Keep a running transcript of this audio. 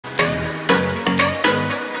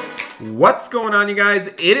What's going on, you guys?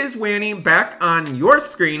 It is Wanny back on your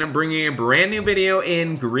screen. I'm bringing a brand new video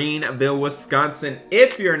in Greenville, Wisconsin.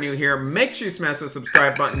 If you're new here, make sure you smash the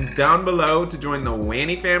subscribe button down below to join the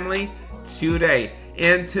Wanny family today.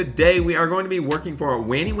 And today we are going to be working for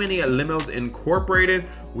Wanny Limos Incorporated.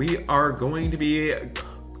 We are going to be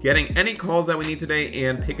getting any calls that we need today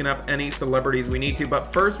and picking up any celebrities we need to.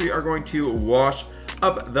 But first we are going to wash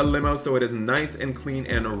up the limo so it is nice and clean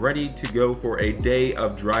and ready to go for a day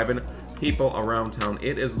of driving people around town.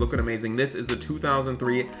 It is looking amazing. This is the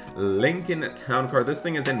 2003 Lincoln Town Car. This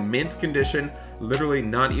thing is in mint condition, literally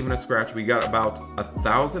not even a scratch. We got about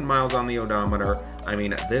 1,000 miles on the odometer. I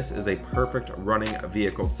mean, this is a perfect running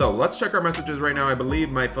vehicle. So let's check our messages right now. I believe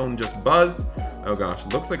my phone just buzzed. Oh gosh,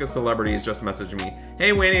 looks like a celebrity has just messaged me.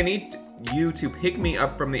 Hey Wanny, I need you to pick me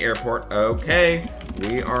up from the airport. Okay,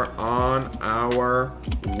 we are on our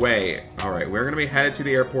way. All right, we're gonna be headed to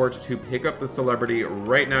the airport to pick up the celebrity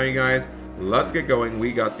right now, you guys. Let's get going.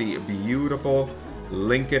 We got the beautiful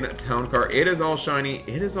Lincoln Town Car. It is all shiny,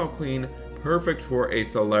 it is all clean, perfect for a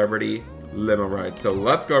celebrity limo ride. So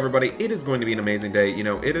let's go, everybody. It is going to be an amazing day. You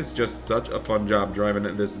know, it is just such a fun job driving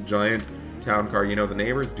this giant town car. You know, the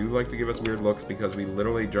neighbors do like to give us weird looks because we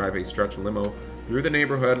literally drive a stretch limo through the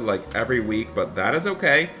neighborhood like every week, but that is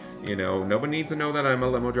okay. You know, nobody needs to know that I'm a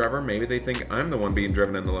limo driver. Maybe they think I'm the one being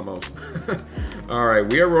driven in the limos. All right,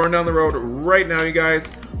 we are roaring down the road right now, you guys.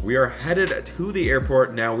 We are headed to the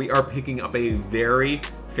airport. Now we are picking up a very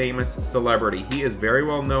famous celebrity. He is very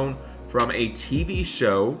well known from a TV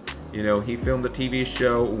show. You know, he filmed a TV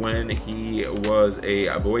show when he was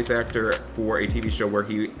a voice actor for a TV show where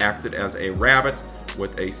he acted as a rabbit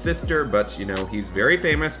with a sister, but you know, he's very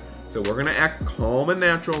famous. So we're gonna act calm and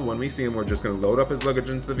natural when we see him. We're just gonna load up his luggage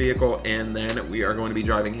into the vehicle, and then we are going to be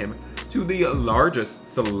driving him to the largest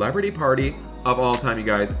celebrity party of all time, you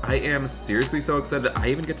guys. I am seriously so excited. I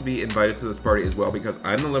even get to be invited to this party as well because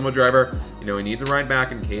I'm the limo driver. You know, I need to ride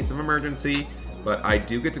back in case of emergency. But I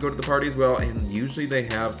do get to go to the party as well, and usually they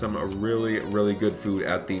have some really good food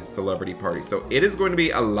at these celebrity parties. So it is going to be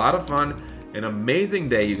a lot of fun, an amazing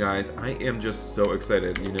day, you guys. I am just so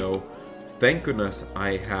excited, you know. Thank goodness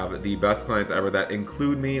I have the best clients ever that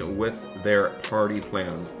include me with their party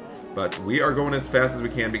plans. But we are going as fast as we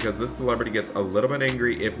can because this celebrity gets a little bit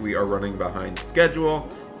angry if we are running behind schedule,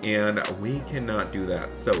 and we cannot do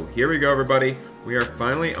that. So here we go, everybody. We are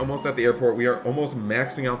finally almost at the airport. We are almost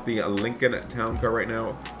maxing out the Lincoln Town Car right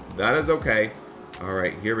now. That is okay. All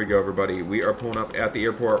right, here we go, everybody. We are pulling up at the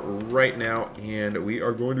airport right now, and we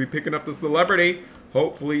are going to be picking up the celebrity.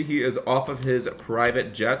 Hopefully he is off of his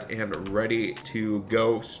private jet and ready to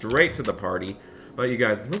go straight to the party. But you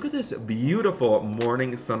guys, look at this beautiful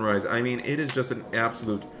morning sunrise. I mean, it is just an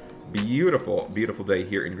absolute beautiful day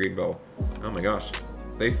here in Greenville. Oh my gosh.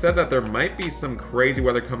 They said that there might be some crazy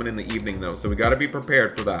weather coming in the evening though, so we gotta be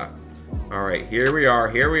prepared for that. All right, here we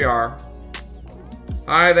are.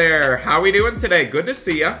 Hi there, how we doing today? Good to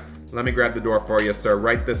see ya. Let me grab the door for you, sir.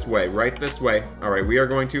 Right this way. All right, we are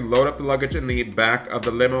going to load up the luggage in the back of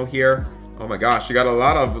the limo here. Oh my gosh, you got a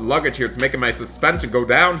lot of luggage here. It's making my suspension go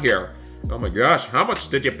down here. Oh my gosh, how much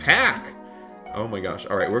did you pack? Oh my gosh.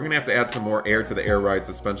 All right, we're gonna have to add some more air to the air ride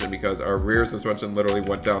suspension because our rear suspension literally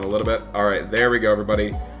went down a little bit. All right, there we go,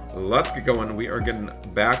 everybody. Let's get going. We are getting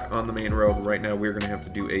back on the main road right now. We're gonna have to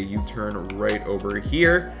do a U-turn right over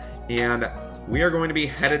here, and we are going to be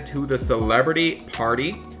headed to the celebrity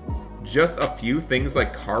party. Just a few things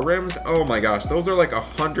like car rims. Oh my gosh, those are like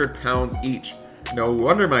 100 pounds each. No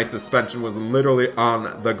wonder my suspension was literally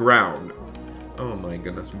on the ground. Oh my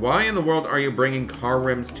goodness. Why in the world are you bringing car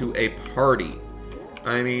rims to a party?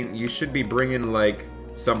 I mean, you should be bringing like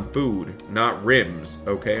some food, not rims,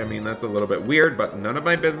 okay? I mean, that's a little bit weird, but none of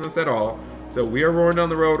my business at all. So we are roaring down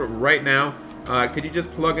the road right now. Could you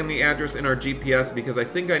just plug in the address in our GPS because I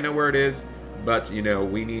think I know where it is, but you know,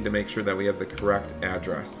 we need to make sure that we have the correct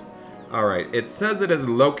address. All right, it says it is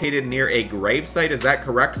located near a gravesite. Is that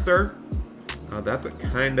correct, sir? That's a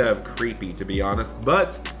kind of creepy, to be honest,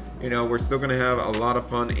 but you know, we're still gonna have a lot of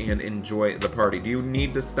fun and enjoy the party. Do you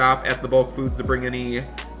need to stop at the bulk foods to bring any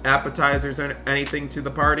appetizers or anything to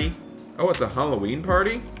the party? Oh, it's a Halloween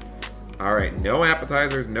party? All right, no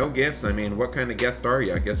appetizers, no gifts. I mean, what kind of guest are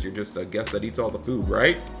you? I guess you're just a guest that eats all the food,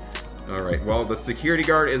 right? All right, well, the security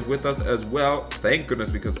guard is with us as well. Thank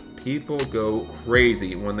goodness, because people go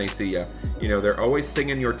crazy when they see you. You know, they're always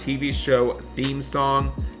singing your TV show theme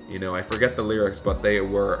song. You know, I forget the lyrics, but they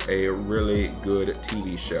were a really good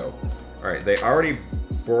TV show. All right, they already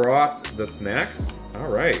brought the snacks. All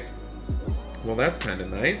right. Well, that's kind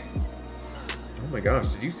of nice. Oh my gosh,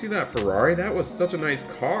 did you see that Ferrari? That was such a nice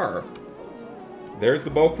car. There's the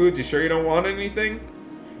bulk foods. You sure you don't want anything?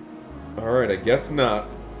 Alright, I guess not.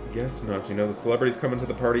 Guess not. You know, the celebrity's coming to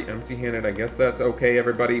the party empty-handed. I guess that's okay,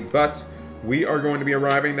 everybody. But we are going to be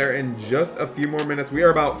arriving there in just a few more minutes. We are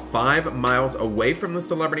about 5 miles away from the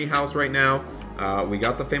celebrity house right now. We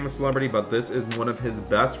got the famous celebrity, but this is one of his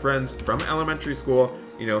best friends from elementary school.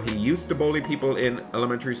 You know, he used to bully people in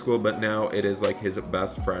elementary school, but now it is like his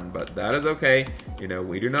best friend. But that is okay. You know,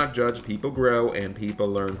 we do not judge. People grow and people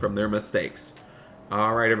learn from their mistakes.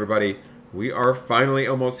 All right, everybody. We are finally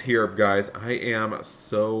almost here, guys. I am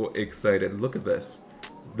so excited. Look at this.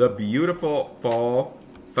 The beautiful fall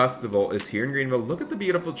festival is here in Greenville. Look at the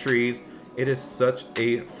beautiful trees. It is such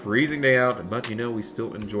a freezing day out, but you know, we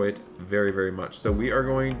still enjoy it very, very much. So we are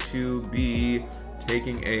going to be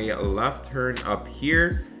taking a left turn up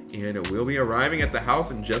here, and we'll be arriving at the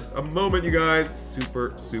house in just a moment, you guys.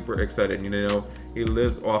 Super, super excited. You know, he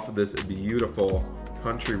lives off of this beautiful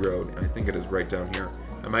country road. I think it is right down here.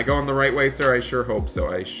 Am I going the right way, sir? I sure hope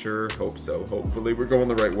so. I sure hope so. Hopefully we're going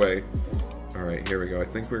the right way. All right, here we go. I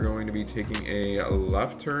think we're going to be taking a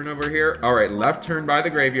left turn over here. All right, left turn by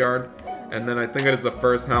the graveyard. And then I think it is the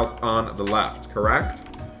first house on the left, correct?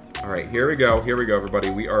 All right, here we go. Here we go,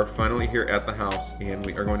 everybody. We are finally here at the house, and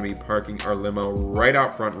we are going to be parking our limo right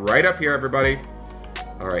out front, right up here, everybody.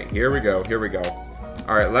 All right, here we go. Here we go.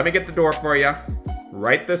 All right, let me get the door for you.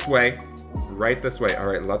 Right this way. Right this way. All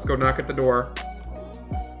right, let's go knock at the door.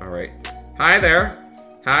 All right. Hi there.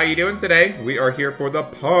 How you doing today? We are here for the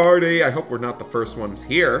party. I hope we're not the first ones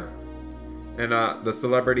here. And the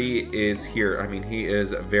celebrity is here. I mean, he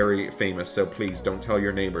is very famous, so please don't tell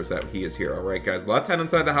your neighbors that he is here. All right, guys, let's head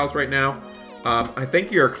inside the house right now. I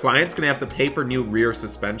think your client's gonna have to pay for new rear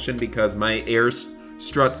suspension because my air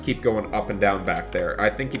struts keep going up and down back there. I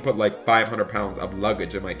think he put like 500 pounds of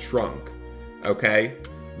luggage in my trunk. Okay?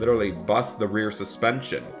 Literally bust the rear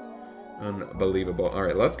suspension. Unbelievable. All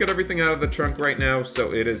right, let's get everything out of the trunk right now.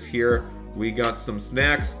 So it is here. We got some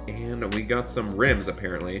snacks and we got some rims,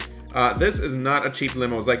 apparently. This is not a cheap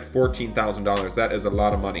limo. It's like $14,000. That is a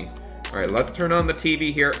lot of money. All right, let's turn on the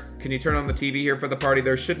TV here. Can you turn on the TV here for the party?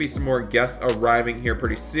 There should be some more guests arriving here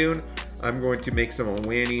pretty soon. I'm going to make some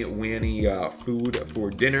Wanny food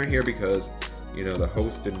for dinner here because, you know, the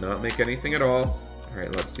host did not make anything at all. All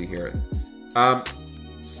right, let's see here.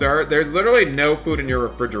 Sir, there's literally no food in your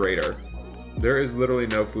refrigerator. There is literally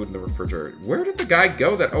no food in the refrigerator. Where did the guy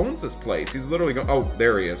go that owns this place? He's literally going. Oh,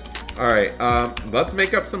 there he is. All right, let's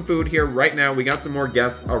make up some food here right now. We got some more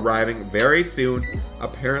guests arriving very soon.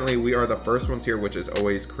 Apparently, we are the first ones here, which is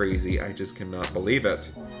always crazy. I just cannot believe it.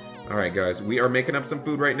 All right, guys, we are making up some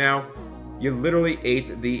food right now. You literally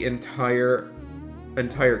ate the entire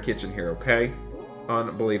kitchen here, okay?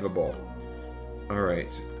 Unbelievable. All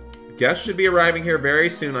right. Guests should be arriving here very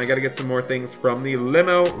soon. I got to get some more things from the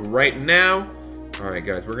limo right now. All right,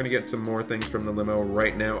 guys, we're going to get some more things from the limo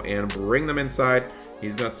right now and bring them inside.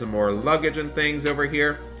 He's got some more luggage and things over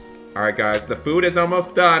here. All right, guys, the food is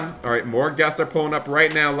almost done. All right, more guests are pulling up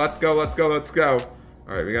right now. Let's go, let's go, let's go.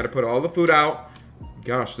 All right, we got to put all the food out.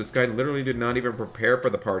 Gosh, this guy literally did not even prepare for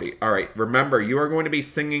the party. All right, remember, you are going to be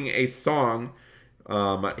singing a song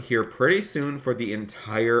here pretty soon for the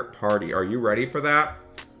entire party. Are you ready for that?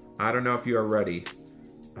 I don't know if you are ready.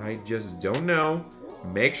 I just don't know.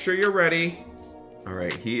 Make sure you're ready. All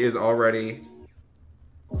right, he is all ready.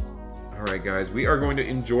 All right, guys, we are going to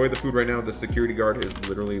enjoy the food right now. The security guard is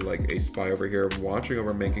literally like a spy over here, watching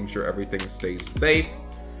over, making sure everything stays safe.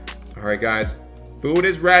 All right, guys, food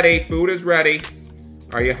is ready. Food is ready.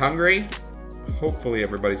 Are you hungry? Hopefully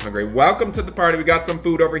everybody's hungry. Welcome to the party. We got some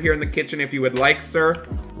food over here in the kitchen if you would like, sir.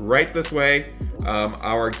 Right this way.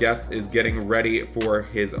 Our guest is getting ready for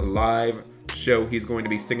his live show. He's going to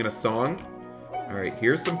be singing a song. All right,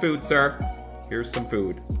 here's some food, sir. Here's some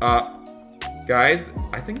food. Guys,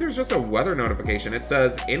 I think there's just a weather notification. It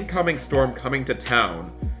says, incoming storm coming to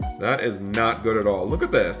town. That is not good at all. Look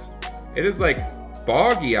at this. It is like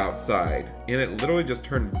foggy outside, and it literally just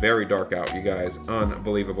turned very dark out, you guys.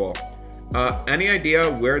 Unbelievable. Any idea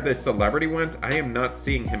where the celebrity went? I am not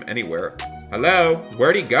seeing him anywhere. Hello?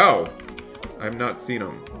 Where'd he go? I'm not seeing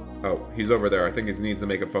him. Oh, he's over there. I think he needs to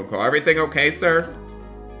make a phone call. Everything okay, sir?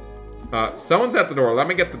 Someone's at the door. Let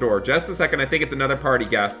me get the door. Just a second. I think it's another party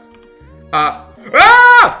guest.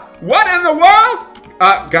 What in the world?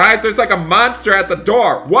 Guys, there's like a monster at the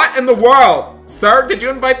door. What in the world? Sir, did you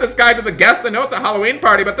invite this guy to the guest? I know it's a Halloween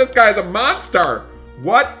party, but this guy is a monster.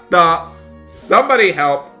 What the? Somebody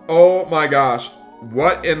help. Oh my gosh.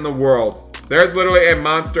 What in the world? There's literally a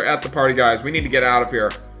monster at the party, guys. We need to get out of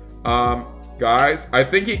here. Guys, I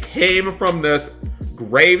think he came from this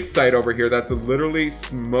grave site over here that's literally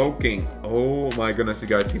smoking. Oh my goodness, you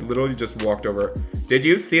guys. He literally just walked over. Did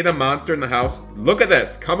you see the monster in the house? Look at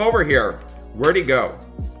this. Come over here. Where'd he go?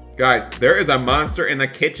 Guys, there is a monster in the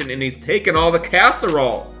kitchen and he's taking all the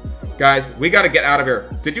casserole. Guys, we got to get out of here.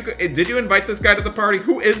 Did you invite this guy to the party?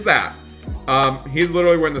 Who is that? He's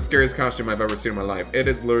literally wearing the scariest costume I've ever seen in my life. It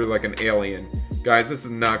is literally like an alien. Guys, this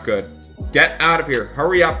is not good. Get out of here.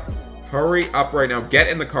 Hurry up. Hurry up right now. Get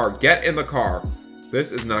in the car. Get in the car.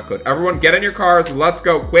 This is not good. Everyone, get in your cars. Let's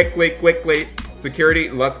go. Quickly, quickly. Security,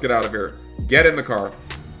 let's get out of here. Get in the car.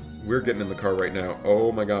 We're getting in the car right now.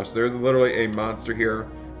 Oh my gosh. There's literally a monster here.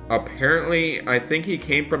 Apparently, I think he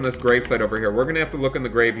came from this gravesite over here. We're going to have to look in the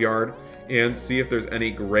graveyard and see if there's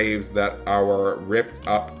any graves that are ripped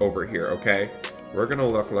up over here, okay? We're going to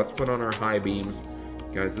look. Let's put on our high beams.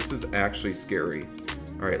 Guys, this is actually scary.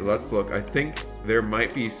 All right, let's look. I think there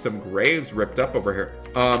might be some graves ripped up over here.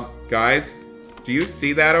 Guys, do you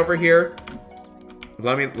see that over here?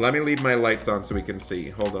 Let me leave my lights on so we can see.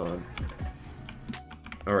 Hold on.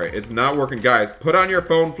 All right, it's not working. Guys, put on your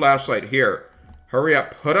phone flashlight here. Hurry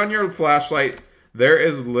up. Put on your flashlight. There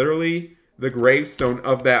is literally the gravestone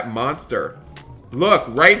of that monster. Look,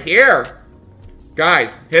 right here.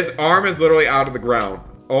 Guys, his arm is literally out of the ground.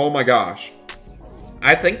 Oh my gosh.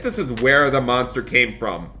 I think this is where the monster came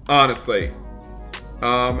from, honestly.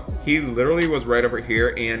 He literally was right over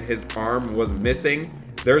here and his arm was missing.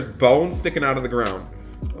 There's bones sticking out of the ground.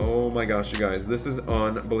 Oh my gosh, you guys. This is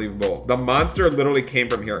unbelievable. The monster literally came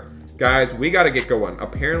from here. Guys, we gotta get going.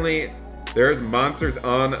 Apparently, there's monsters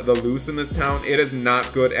on the loose in this town. It is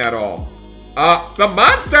not good at all. The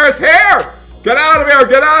monster is here! Get out of here!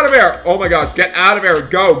 Get out of here! Oh my gosh, get out of here.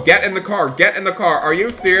 Go. Get in the car. Get in the car. Are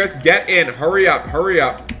you serious? Get in. Hurry up. Hurry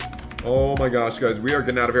up. Oh my gosh, guys. We are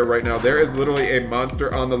getting out of here right now. There is literally a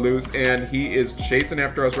monster on the loose, and he is chasing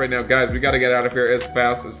after us right now. Guys, we got to get out of here as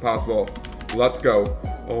fast as possible. Let's go.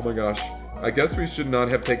 Oh my gosh. I guess we should not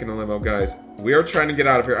have taken a limo, guys. We are trying to get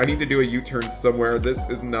out of here. I need to do a U-turn somewhere. This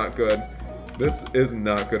is not good. This is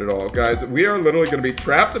not good at all. Guys, we are literally going to be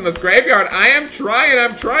trapped in this graveyard. I'm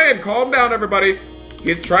trying. Calm down, everybody.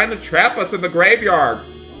 He's trying to trap us in the graveyard.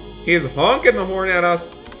 He's honking the horn at us.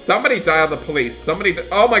 Somebody dial the police.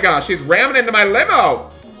 Oh my gosh, he's ramming into my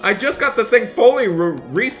limo. I just got this thing fully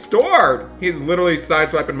restored. He's literally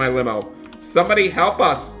sideswiping my limo. Somebody help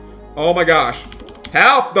us. Oh my gosh.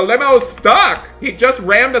 Help, the limo is stuck. He just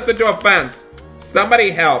rammed us into a fence. Somebody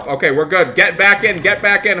help. Okay, we're good. Get back in. Get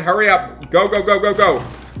back in. Hurry up. Go, go, go, go, go.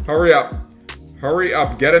 Hurry up. Hurry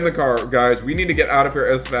up. Get in the car, guys. We need to get out of here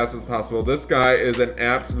as fast as possible. This guy is an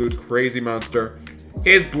absolute crazy monster.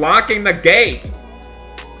 He's blocking the gate.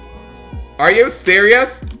 Are you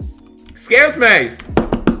serious? Excuse me.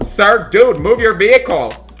 Sir, dude, move your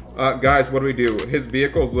vehicle. Guys, what do we do? His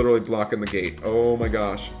vehicle is literally blocking the gate. Oh my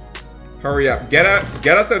gosh. Hurry up. Get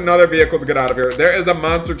us another vehicle to get out of here. There is a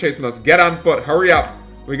monster chasing us. Get on foot. Hurry up.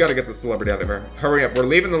 We got to get the celebrity out of here. Hurry up. We're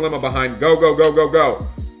leaving the limo behind. Go, go, go, go, go.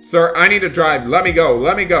 Sir, I need to drive. Let me go.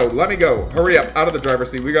 Let me go. Let me go. Hurry up. Out of the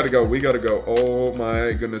driver's seat. We got to go. We got to go. Oh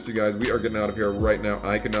my goodness, you guys. We are getting out of here right now.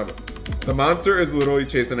 I cannot. The monster is literally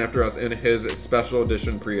chasing after us in his special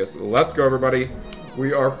edition Prius. Let's go, everybody.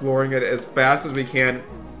 We are flooring it as fast as we can.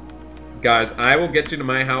 Guys, I will get you to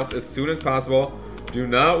my house as soon as possible. Do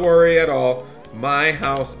not worry at all. My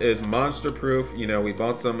house is monster proof. You know, we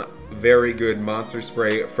bought some very good monster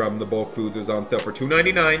spray from the bulk foods. It was on sale for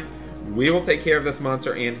 $2.99. We will take care of this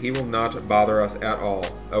monster and he will not bother us at all.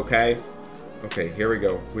 Okay? Okay, here we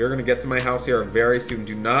go. We are going to get to my house here very soon.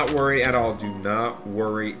 Do not worry at all. Do not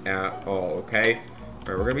worry at all. Okay? All right,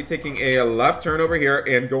 we're going to be taking a left turn over here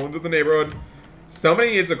and go into the neighborhood.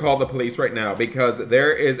 Somebody needs to call the police right now because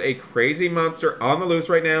there is a crazy monster on the loose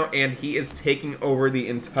right now and he is taking over the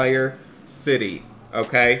entire city,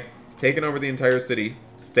 okay? He's taking over the entire city.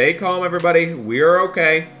 Stay calm, everybody. We are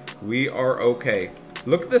okay. We are okay.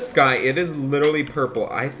 Look at the sky. It is literally purple.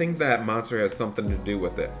 I think that monster has something to do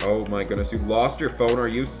with it. Oh my goodness. You lost your phone. Are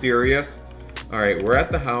you serious? All right, we're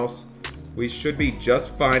at the house. We should be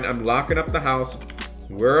just fine. I'm locking up the house.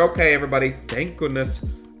 We're okay, everybody. Thank goodness.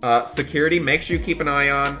 Security, make sure you keep an eye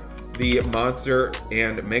on the monster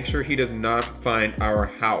and make sure he does not find our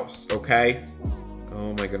house, okay?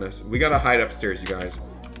 Oh my goodness. We gotta hide upstairs, you guys.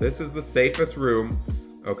 This is the safest room.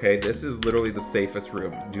 Okay, this is literally the safest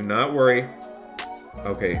room. Do not worry.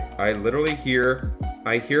 Okay, I literally hear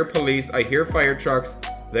police. I hear fire trucks.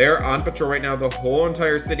 They're on patrol right now. The whole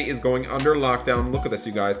entire city is going under lockdown. Look at this,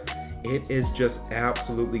 you guys. It is just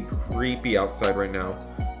absolutely creepy outside right now.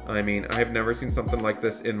 I mean, I've never seen something like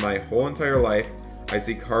this in my whole entire life. I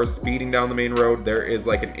see cars speeding down the main road. There is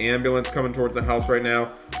like an ambulance coming towards the house right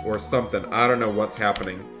now or something. I don't know what's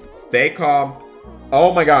happening. Stay calm.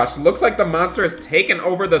 Oh my gosh, looks like the monster has taken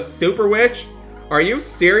over the Super Witch. Are you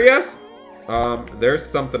serious? There's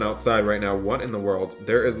something outside right now. What in the world?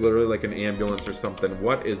 There is literally like an ambulance or something.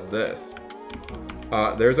 What is this?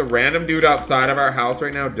 There's a random dude outside of our house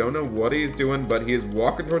right now. Don't know what he's doing, but he is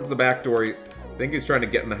walking towards the back door. I think he's trying to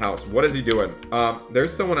get in the house. What is he doing?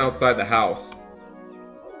 There's someone outside the house.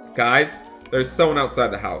 Guys, there's someone outside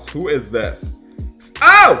the house. Who is this?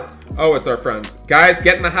 Oh! Oh, it's our friend. Guys,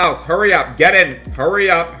 get in the house. Hurry up. Get in.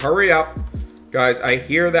 Hurry up. Hurry up. Guys, I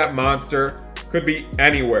hear that monster could be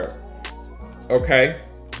anywhere. Okay?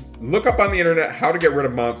 Look up on the internet how to get rid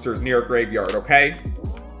of monsters near a graveyard, okay?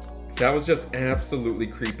 That was just absolutely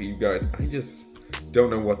creepy, you guys. I just don't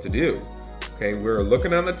know what to do. Okay, we're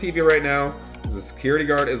looking on the TV right now. The security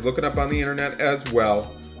guard is looking up on the internet as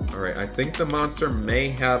well. Alright, I think the monster may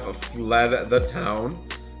have fled the town.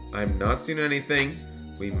 I'm not seeing anything.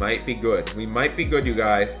 We might be good. We might be good, you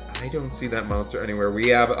guys. I don't see that monster anywhere. We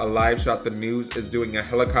have a live shot. The news is doing a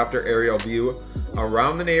helicopter aerial view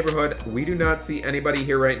around the neighborhood. We do not see anybody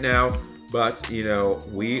here right now, but, you know,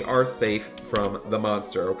 we are safe from the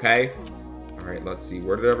monster, okay? All right, let's see.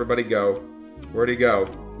 Where did everybody go? Where'd he go?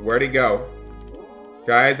 Where'd he go?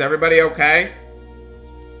 Guys, everybody okay?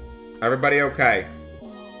 Everybody okay?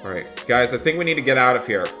 All right, guys, I think we need to get out of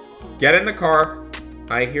here. Get in the car.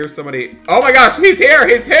 I hear somebody. Oh my gosh, he's here!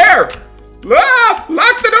 He's here! Ah,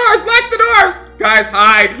 lock the doors! Lock the doors! Guys,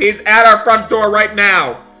 hide! He's at our front door right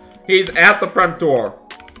now. He's at the front door.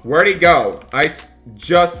 Where'd he go? I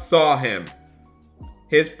just saw him.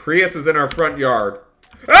 His Prius is in our front yard.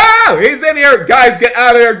 Ah! He's in here! Guys, get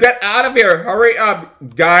out of here! Get out of here! Hurry up!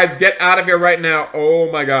 Guys, get out of here right now.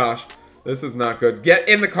 Oh my gosh. This is not good. Get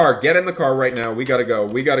in the car. Get in the car right now. We gotta go.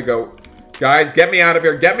 We gotta go. Guys, get me out of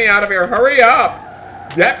here. Get me out of here. Hurry up!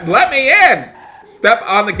 Let me in! Step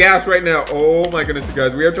on the gas right now. Oh my goodness, you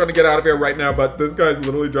guys. We are trying to get out of here right now, but this guy's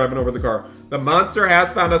literally driving over the car. The monster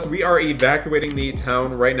has found us. We are evacuating the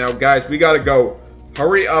town right now. Guys, we gotta go.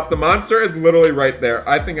 Hurry up. The monster is literally right there.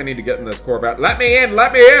 I think I need to get in this Corvette. Let me in.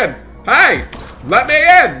 Let me in. Hey, let me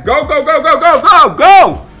in. Go, go, go, go, go, go,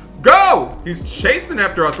 go. Go! He's chasing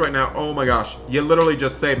after us right now. Oh my gosh. You literally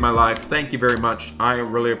just saved my life. Thank you very much. I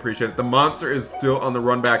really appreciate it. The monster is still on the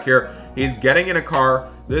run back here. He's getting in a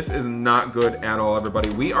car. This is not good at all, everybody.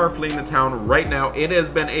 We are fleeing the town right now. It has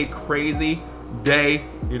been a crazy day.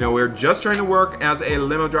 You know, we're just trying to work as a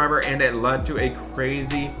limo driver, and it led to a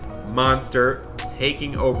crazy monster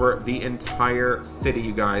taking over the entire city,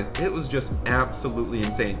 you guys. It was just absolutely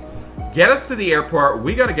insane. Get us to the airport.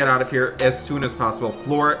 We got to get out of here as soon as possible.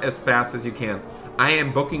 Floor as fast as you can. I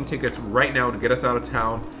am booking tickets right now to get us out of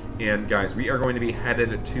town. And guys, we are going to be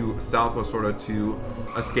headed to Southwest Florida to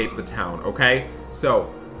escape the town, okay?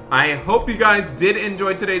 So, I hope you guys did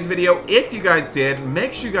enjoy today's video. If you guys did,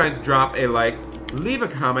 make sure you guys drop a like, leave a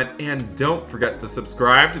comment, and don't forget to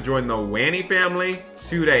subscribe to join the Wanny family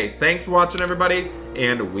today. Thanks for watching, everybody,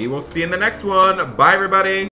 and we will see you in the next one. Bye, everybody.